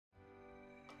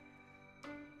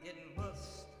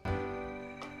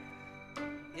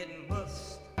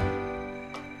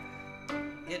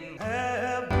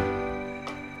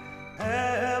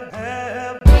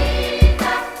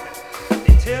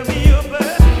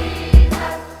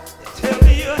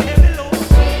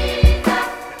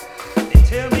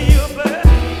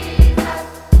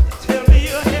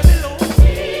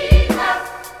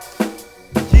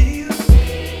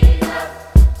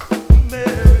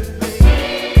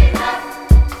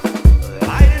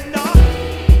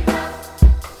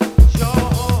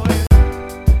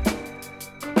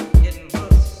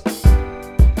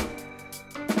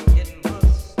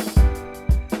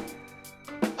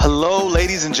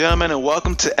ladies and gentlemen, and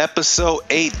welcome to episode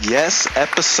 8. Yes,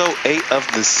 episode 8 of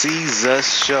the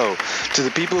Seezus show. To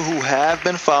the people who have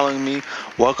been following me,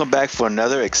 welcome back for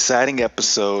another exciting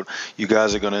episode. You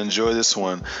guys are going to enjoy this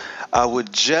one. I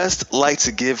would just like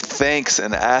to give thanks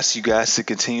and ask you guys to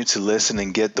continue to listen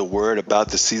and get the word about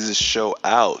the Seezus show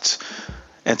out.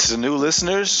 And to the new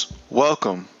listeners,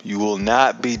 welcome. You will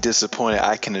not be disappointed.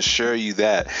 I can assure you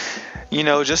that.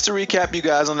 Just to recap you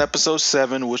guys on episode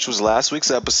 7, which was last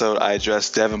week's episode, I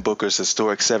addressed Devin Booker's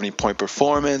historic 70-point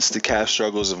performance, the Cavs'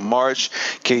 struggles of March,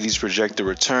 KD's projected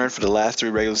return for the last 3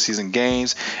 regular season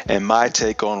games, and my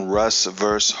take on Russ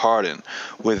versus Harden.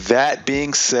 With that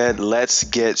being said, let's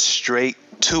get straight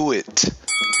to it.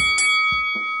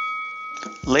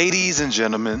 Ladies and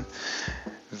gentlemen,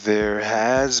 there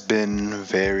has been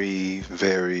very,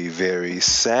 very, very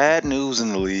sad news in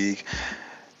the league.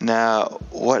 Now,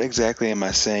 what exactly am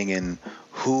I saying, and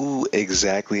who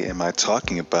exactly am I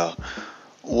talking about?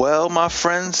 Well, my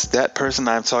friends, that person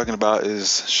I'm talking about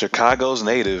is Chicago's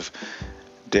native,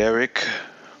 Derrick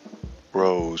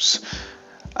Rose.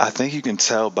 I think you can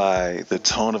tell by the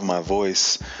tone of my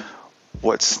voice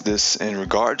what's this in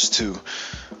regards to.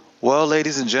 Well,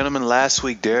 ladies and gentlemen, last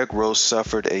week Derrick Rose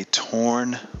suffered a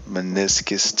torn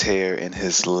meniscus tear in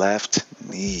his left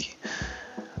knee.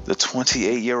 The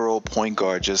 28-year-old point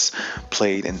guard just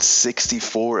played in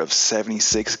 64 of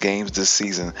 76 games this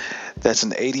season. That's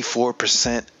an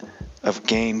 84% of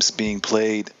games being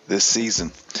played this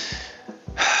season.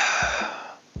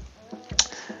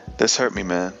 This hurt me,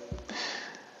 man.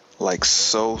 Like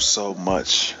so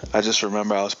much. I just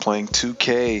remember I was playing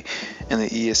 2K and the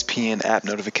ESPN app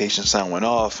notification sound went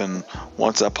off, and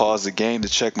once I paused the game to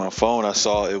check my phone, I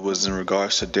saw it was in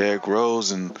regards to Derrick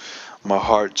Rose, and my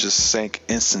heart just sank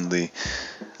instantly.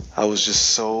 I was just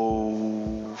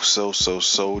so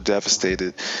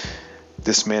devastated.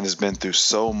 This man has been through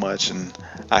so much, and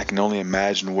I can only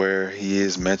imagine where he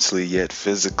is mentally yet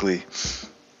physically.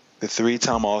 The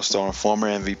 3-time All-Star and former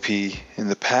MVP in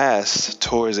the past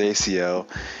tore his ACL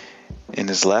in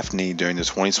his left knee during the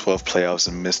 2012 playoffs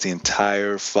and missed the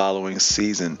entire following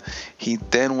season. He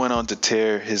then went on to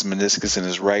tear his meniscus in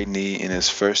his right knee in his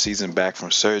first season back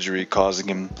from surgery, causing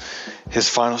him his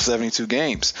final 72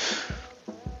 games.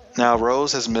 Now,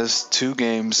 Rose has missed 2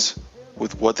 games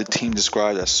with what the team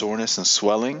described as soreness and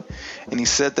swelling, and he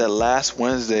said that last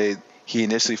Wednesday he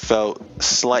initially felt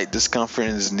slight discomfort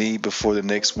in his knee before the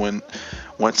Knicks went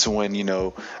to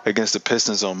win, against the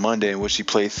Pistons on Monday, in which he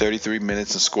played 33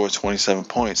 minutes and scored 27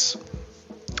 points.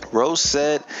 Rose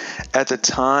said at the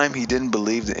time he didn't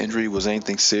believe the injury was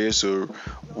anything serious or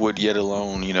would yet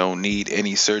alone, need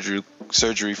any surgery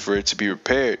for it to be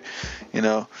repaired.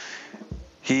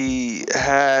 He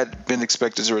had been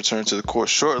expected to return to the court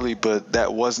shortly, but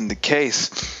that wasn't the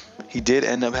case. He did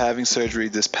end up having surgery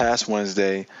this past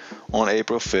Wednesday on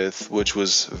April 5th, which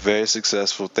was very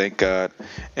successful, thank God,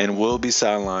 and will be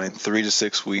sidelined 3 to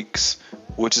 6 weeks,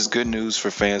 which is good news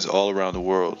for fans all around the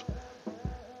world.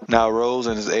 Now, Rose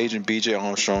and his agent BJ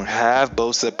Armstrong have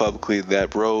both said publicly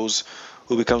that Rose,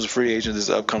 who becomes a free agent this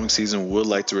upcoming season, would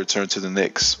like to return to the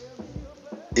Knicks.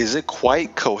 Is it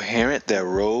quite coherent that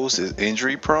Rose is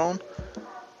injury prone,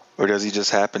 or does he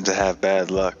just happen to have bad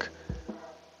luck?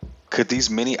 Could these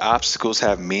many obstacles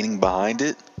have meaning behind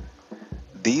it?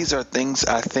 These are things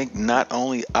I think not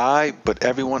only I, but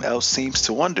everyone else seems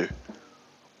to wonder.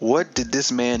 What did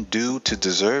this man do to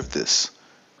deserve this?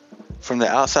 From the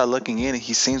outside looking in,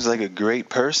 he seems like a great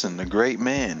person, a great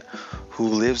man who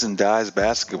lives and dies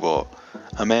basketball.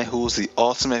 A man who is the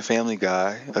ultimate family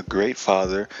guy, a great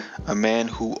father, a man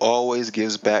who always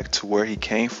gives back to where he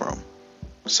came from.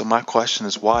 So my question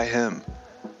is, why him?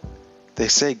 They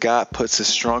say God puts his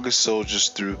strongest soldiers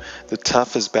through the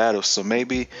toughest battles, so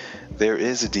maybe there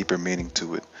is a deeper meaning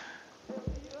to it.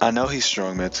 I know he's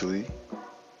strong mentally,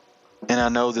 and I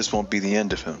know this won't be the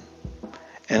end of him.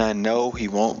 And I know he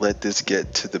won't let this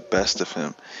get to the best of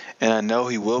him, and I know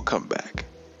he will come back.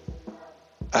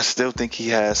 I still think he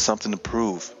has something to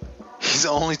prove. He's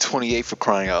only 28 for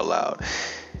crying out loud.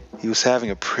 He was having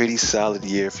a pretty solid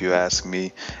year, if you ask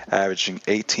me, averaging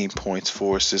 18 points,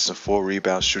 4 assists, and 4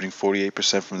 rebounds, shooting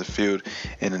 48% from the field,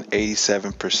 and an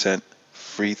 87%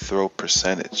 free throw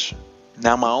percentage.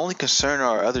 Now, my only concern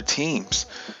are other teams.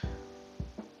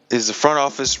 Is the front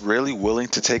office really willing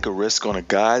to take a risk on a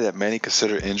guy that many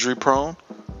consider injury prone?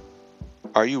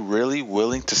 Are you really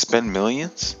willing to spend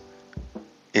millions?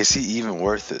 Is he even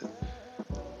worth it?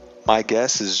 My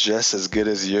guess is just as good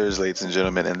as yours, ladies and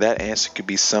gentlemen, and that answer could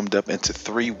be summed up into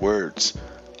 3 words.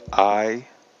 I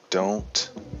don't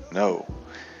know.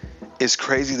 It's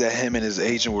crazy that him and his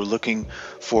agent were looking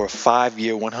for a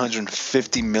 5-year,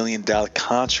 $150 million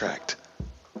contract.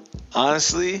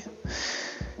 Honestly,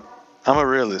 I'm a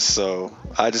realist, so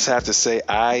I just have to say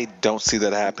I don't see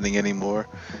that happening anymore.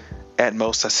 At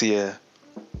most, I see a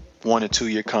 1 or 2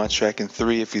 year contract, and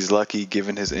 3 if he's lucky,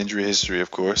 given his injury history,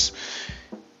 of course.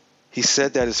 He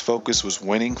said that his focus was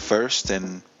winning first,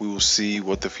 and we will see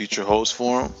what the future holds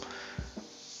for him.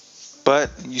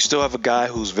 But you still have a guy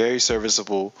who's very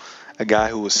serviceable, a guy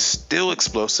who is still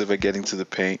explosive at getting to the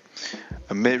paint,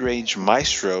 a mid-range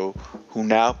maestro who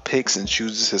now picks and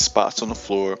chooses his spots on the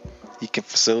floor. He can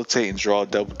facilitate and draw a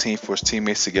double team for his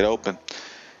teammates to get open.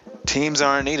 Teams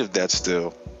are in need of that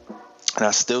still. And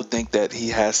I still think that he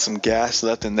has some gas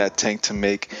left in that tank to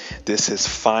make this his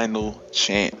final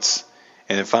chance.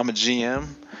 And if I'm a GM,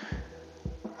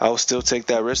 I will still take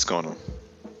that risk on him.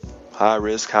 High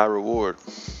risk, high reward.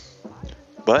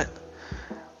 But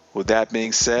with that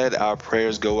being said, our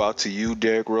prayers go out to you,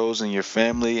 Derrick Rose, and your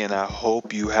family, and I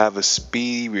hope you have a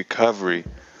speedy recovery.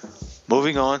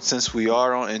 Moving on, since we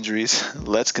are on injuries,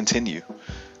 let's continue.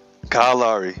 Kyle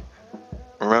Lowry.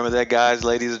 Remember that, guys,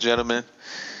 ladies and gentlemen?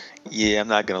 Yeah, I'm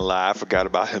not going to lie, I forgot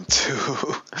about him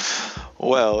too.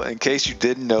 Well, in case you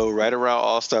didn't know, right around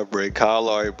All-Star break, Kyle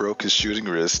Lowry broke his shooting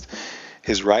wrist.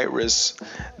 His right wrist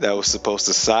that was supposed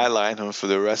to sideline him for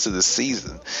the rest of the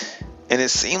season. And it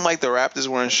seemed like the Raptors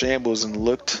were in shambles and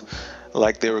looked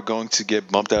like they were going to get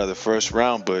bumped out of the first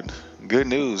round. But good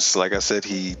news, like I said,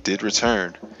 he did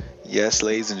return. Yes,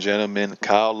 ladies and gentlemen,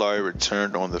 Kyle Lowry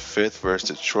returned on the 5th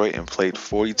versus Detroit and played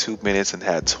 42 minutes and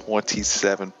had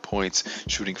 27 points,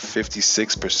 shooting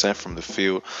 56% from the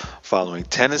field, following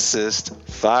 10 assists,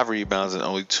 5 rebounds, and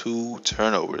only 2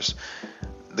 turnovers.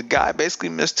 The guy basically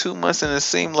missed 2 months, and it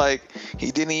seemed like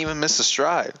he didn't even miss a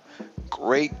stride.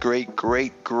 Great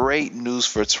news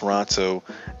for Toronto.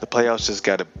 The playoffs just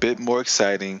got a bit more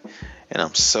exciting, and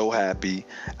I'm so happy.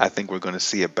 I think we're going to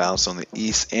see a bounce on the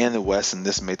East and the West, and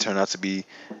this may turn out to be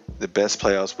the best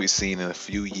playoffs we've seen in a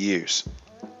few years.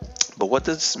 But what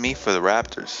does this mean for the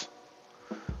Raptors?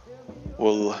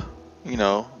 Well,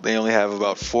 they only have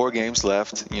about 4 games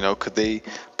left. Could they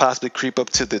possibly creep up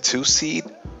to the 2 seed?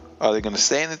 Are they going to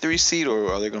stay in the 3 seed,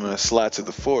 or are they going to slide to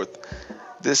the 4th?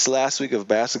 This last week of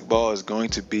basketball is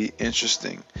going to be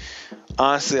interesting.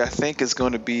 Honestly, I think it's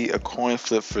going to be a coin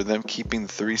flip for them keeping the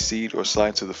 3 seed or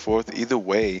sliding to the 4th. Either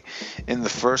way, in the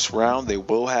first round, they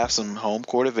will have some home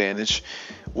court advantage,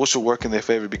 which will work in their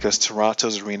favor because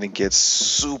Toronto's arena gets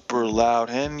super loud.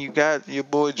 And you got your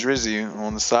boy Drizzy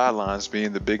on the sidelines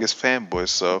being the biggest fanboy,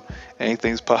 so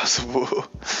anything's possible.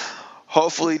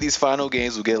 Hopefully, these final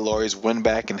games will get Lowry's win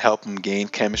back and help him gain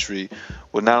chemistry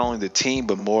with not only the team,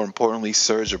 but more importantly,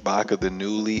 Serge Ibaka, the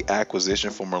newly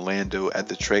acquisition from Orlando at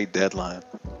the trade deadline.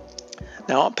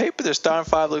 Now, on paper, their starting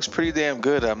 5 looks pretty damn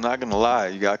good. I'm not going to lie.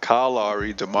 You got Kyle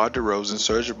Lowry, DeMar DeRozan,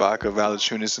 Serge Ibaka,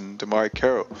 Valanciunas, and DeMar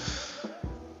Carroll.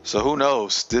 So who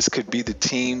knows? This could be the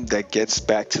team that gets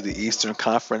back to the Eastern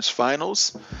Conference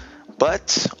Finals.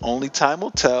 But only time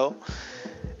will tell.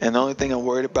 And the only thing I'm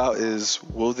worried about is,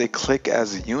 will they click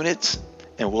as a unit?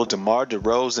 And will DeMar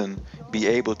DeRozan be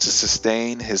able to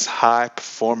sustain his high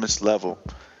performance level?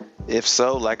 If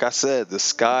so, like I said, the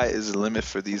sky is the limit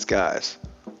for these guys.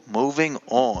 Moving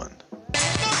on.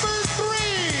 Number 3,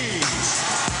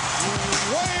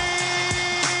 Wade.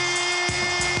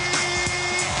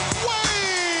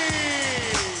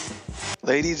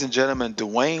 Ladies and gentlemen,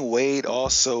 Dwayne Wade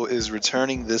also is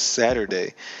returning this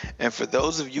Saturday. And for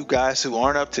those of you guys who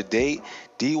aren't up to date,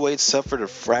 D. Wade suffered a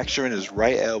fracture in his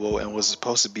right elbow and was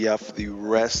supposed to be out for the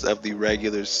rest of the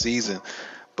regular season.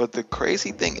 But the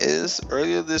crazy thing is,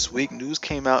 earlier this week, news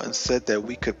came out and said that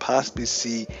we could possibly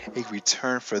see a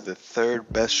return for the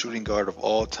 3rd best shooting guard of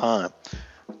all time.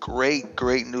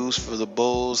 Great news for the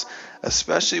Bulls,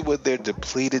 especially with their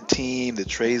depleted team, the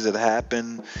trades that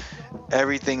happened,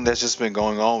 everything that's just been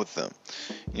going on with them.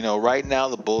 Right now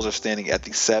the Bulls are standing at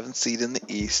the 7th seed in the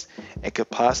East and could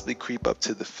possibly creep up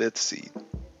to the 5th seed.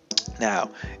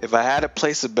 Now, if I had to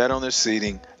place a bet on their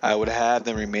seeding, I would have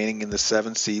them remaining in the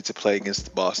 7th seed to play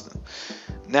against Boston.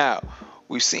 Now,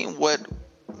 we've seen what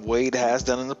Wade has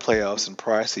done in the playoffs in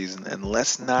prior season, and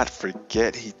let's not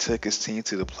forget he took his team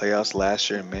to the playoffs last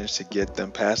year and managed to get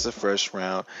them past the first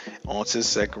round onto the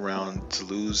second round to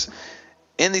lose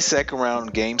in the second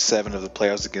round, Game 7 of the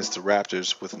playoffs against the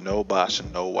Raptors with no Bosh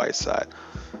and no Whiteside.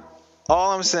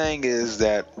 All I'm saying is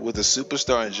that with a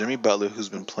superstar in Jimmy Butler, who's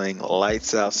been playing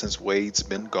lights out since Wade's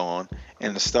been gone,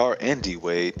 and a star in D.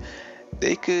 Wade,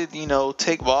 they could,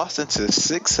 take Boston to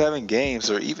 6-7 games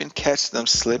or even catch them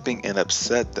slipping and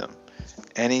upset them.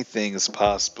 Anything is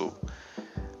possible.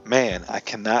 Man, I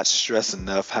cannot stress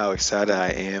enough how excited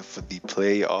I am for the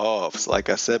playoffs. Like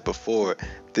I said before,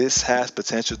 this has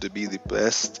potential to be the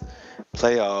best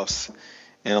playoffs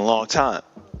in a long time.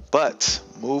 But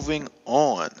moving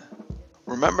on.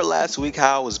 Remember last week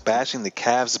how I was bashing the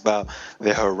Cavs about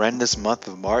their horrendous month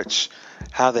of March?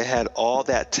 How they had all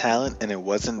that talent and it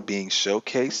wasn't being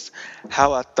showcased?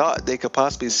 How I thought they could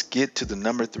possibly skid to the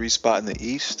number 3 spot in the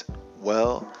East?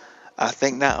 Well, I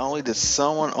think not only did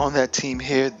someone on that team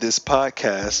hear this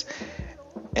podcast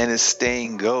and is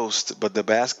staying ghost, but the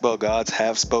basketball gods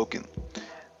have spoken.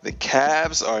 The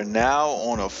Cavs are now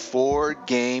on a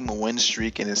 4-game win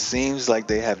streak, and it seems like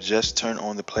they have just turned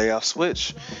on the playoff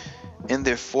switch. In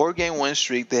their 4-game win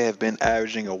streak, they have been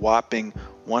averaging a whopping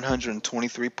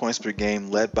 123 points per game,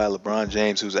 led by LeBron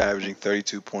James, who's averaging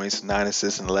 32 points, 9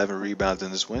 assists, and 11 rebounds in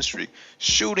this win streak,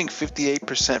 shooting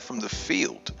 58% from the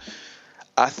field.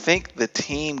 I think the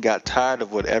team got tired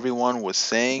of what everyone was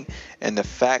saying, and the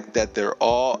fact that they're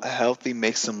all healthy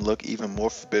makes them look even more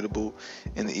formidable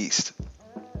in the East.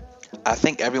 I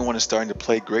think everyone is starting to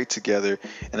play great together,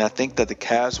 and I think that the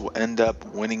Cavs will end up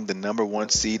winning the number 1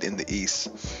 seed in the East.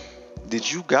 Did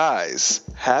you guys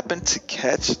happen to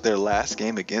catch their last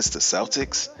game against the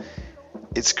Celtics?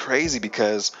 It's crazy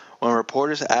because when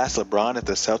reporters asked LeBron if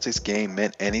the Celtics game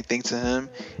meant anything to him,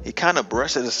 he kind of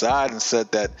brushed it aside and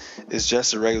said that it's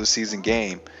just a regular season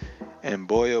game. And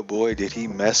boy, oh boy, did he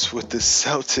mess with the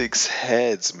Celtics'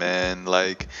 heads, man.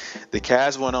 Like, the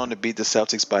Cavs went on to beat the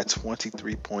Celtics by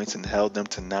 23 points and held them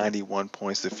to 91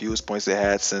 points, the fewest points they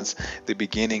had since the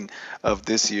beginning of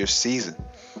this year's season.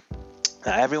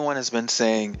 Now, everyone has been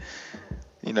saying,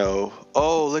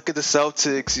 oh, look at the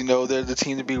Celtics, they're the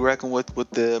team to be reckoned with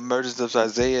the emergence of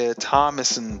Isaiah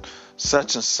Thomas and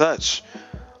such.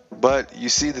 But you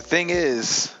see, the thing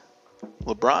is,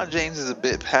 LeBron James is a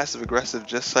bit passive aggressive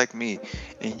just like me,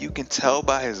 and you can tell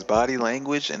by his body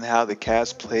language and how the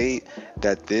Cavs played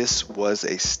that this was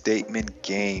a statement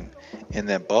game and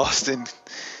that Boston,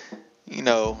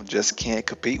 just can't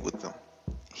compete with them.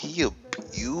 He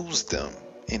abused them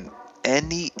in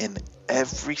any and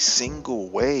every single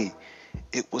way.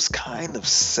 It was kind of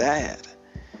sad.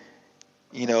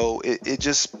 It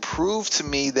just proved to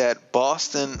me that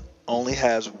Boston only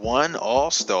has one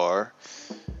all-star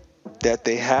that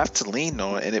they have to lean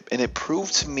on, and it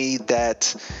proved to me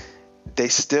that they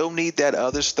still need that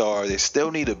other star. They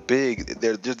still need a big.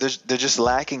 They're just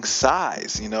lacking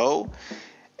size,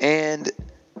 and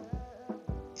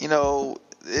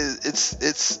it's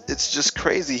just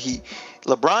crazy.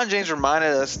 LeBron James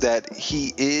reminded us that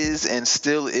he is and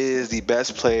still is the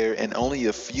best player, and only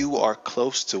a few are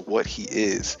close to what he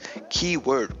is.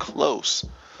 Keyword close.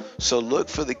 So look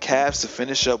for the Cavs to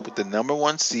finish up with the number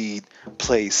 1 seed,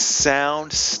 play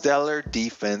sound, stellar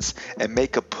defense, and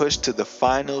make a push to the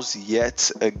finals yet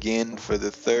again for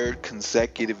the 3rd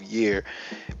consecutive year.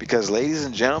 Because, ladies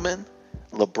and gentlemen,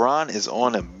 LeBron is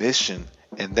on a mission,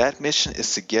 and that mission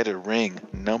is to get a ring,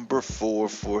 number 4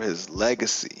 for his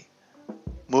legacy.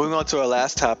 Moving on to our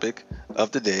last topic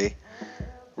of the day,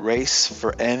 race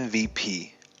for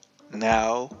MVP.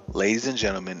 Now, ladies and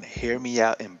gentlemen, hear me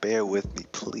out and bear with me,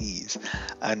 please.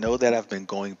 I know that I've been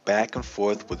going back and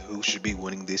forth with who should be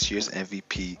winning this year's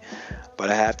MVP, but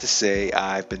I have to say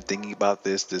I've been thinking about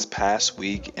this past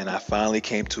week, and I finally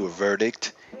came to a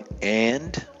verdict,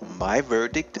 and my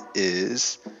verdict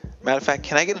is... Matter of fact,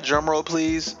 can I get a drum roll,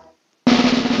 please?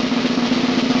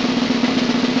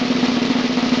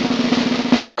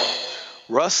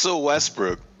 Russell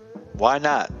Westbrook. Why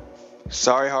not?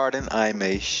 Sorry, Harden, I'm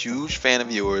a huge fan of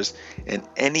yours, and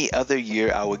any other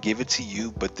year I would give it to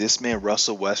you, but this man,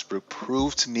 Russell Westbrook,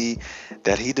 proved to me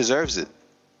that he deserves it.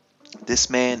 This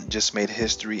man just made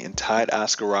history and tied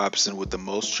Oscar Robertson with the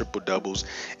most triple-doubles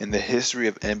in the history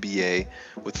of NBA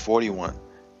with 41.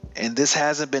 And this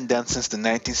hasn't been done since the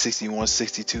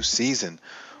 1961-62 season,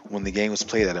 when the game was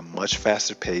played at a much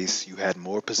faster pace, you had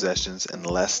more possessions and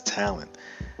less talent.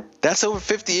 That's over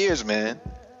 50 years, man.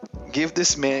 Give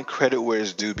this man credit where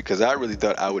it's due, because I really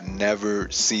thought I would never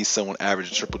see someone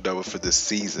average a triple-double for this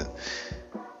season.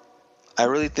 I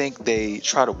really think they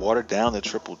try to water down the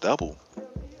triple-double.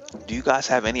 Do you guys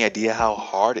have any idea how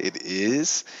hard it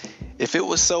is? If it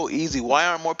was so easy, why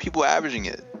aren't more people averaging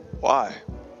it? Why?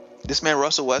 This man,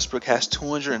 Russell Westbrook, has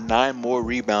 209 more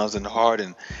rebounds than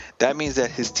Harden. That means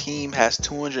that his team has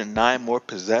 209 more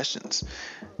possessions.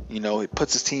 It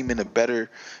puts his team in a better,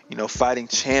 fighting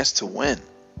chance to win.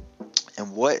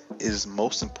 And what is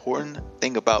most important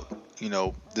thing about,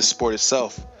 this sport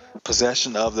itself?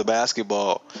 Possession of the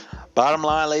basketball. Bottom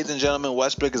line, ladies and gentlemen,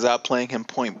 Westbrook is outplaying him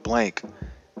point blank.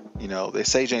 They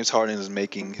say James Harden is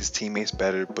making his teammates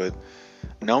better, but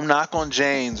No knock on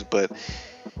James, but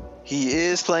he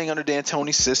is playing under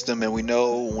D'Antoni's system, and we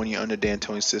know when you're under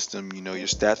D'Antoni's system, your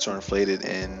stats are inflated,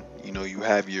 and you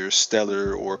have your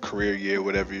stellar or career year,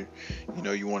 whatever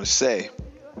you want to say.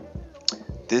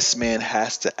 This man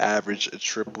has to average a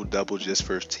triple double just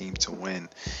for his team to win.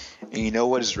 And you know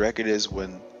what his record is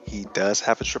when he does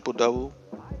have a triple double?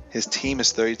 His team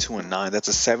is 32-9. That's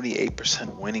a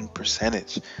 78% winning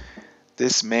percentage.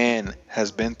 This man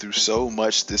has been through so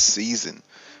much this season.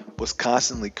 Was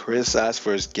constantly criticized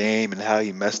for his game and how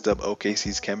he messed up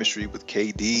OKC's chemistry with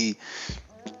KD.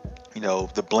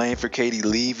 The blame for KD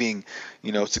leaving,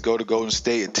 to go to Golden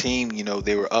State, a team,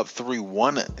 they were up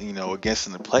 3-1, against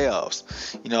in the playoffs.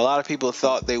 A lot of people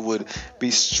thought they would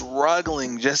be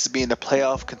struggling just to be in the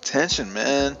playoff contention,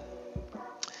 man.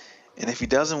 And if he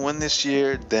doesn't win this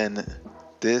year, then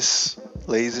this,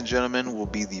 ladies and gentlemen, will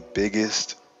be the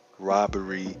biggest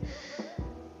robbery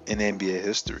in NBA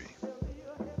history.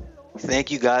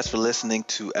 Thank you guys for listening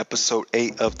to episode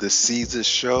 8 of the Seezus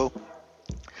Show.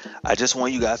 I just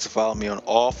want you guys to follow me on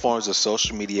all forms of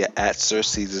social media at Sir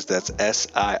Seezus. That's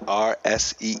SIRSEEZUS.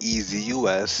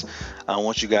 I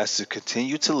want you guys to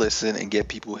continue to listen and get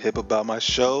people hip about my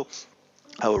show.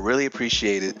 I would really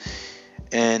appreciate it.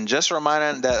 And just a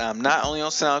reminder that I'm not only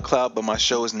on SoundCloud, but my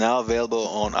show is now available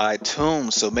on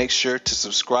iTunes. So make sure to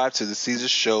subscribe to the Seezus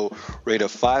Show, rate a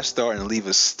 5-star, and leave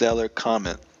a stellar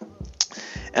comment.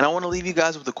 And I want to leave you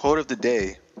guys with the quote of the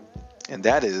day, and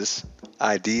that is,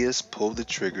 ideas pull the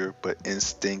trigger, but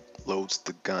instinct loads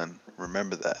the gun.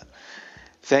 Remember that.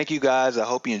 Thank you guys. I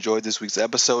hope you enjoyed this week's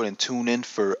episode, and tune in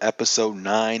for episode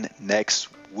 9 next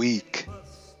week.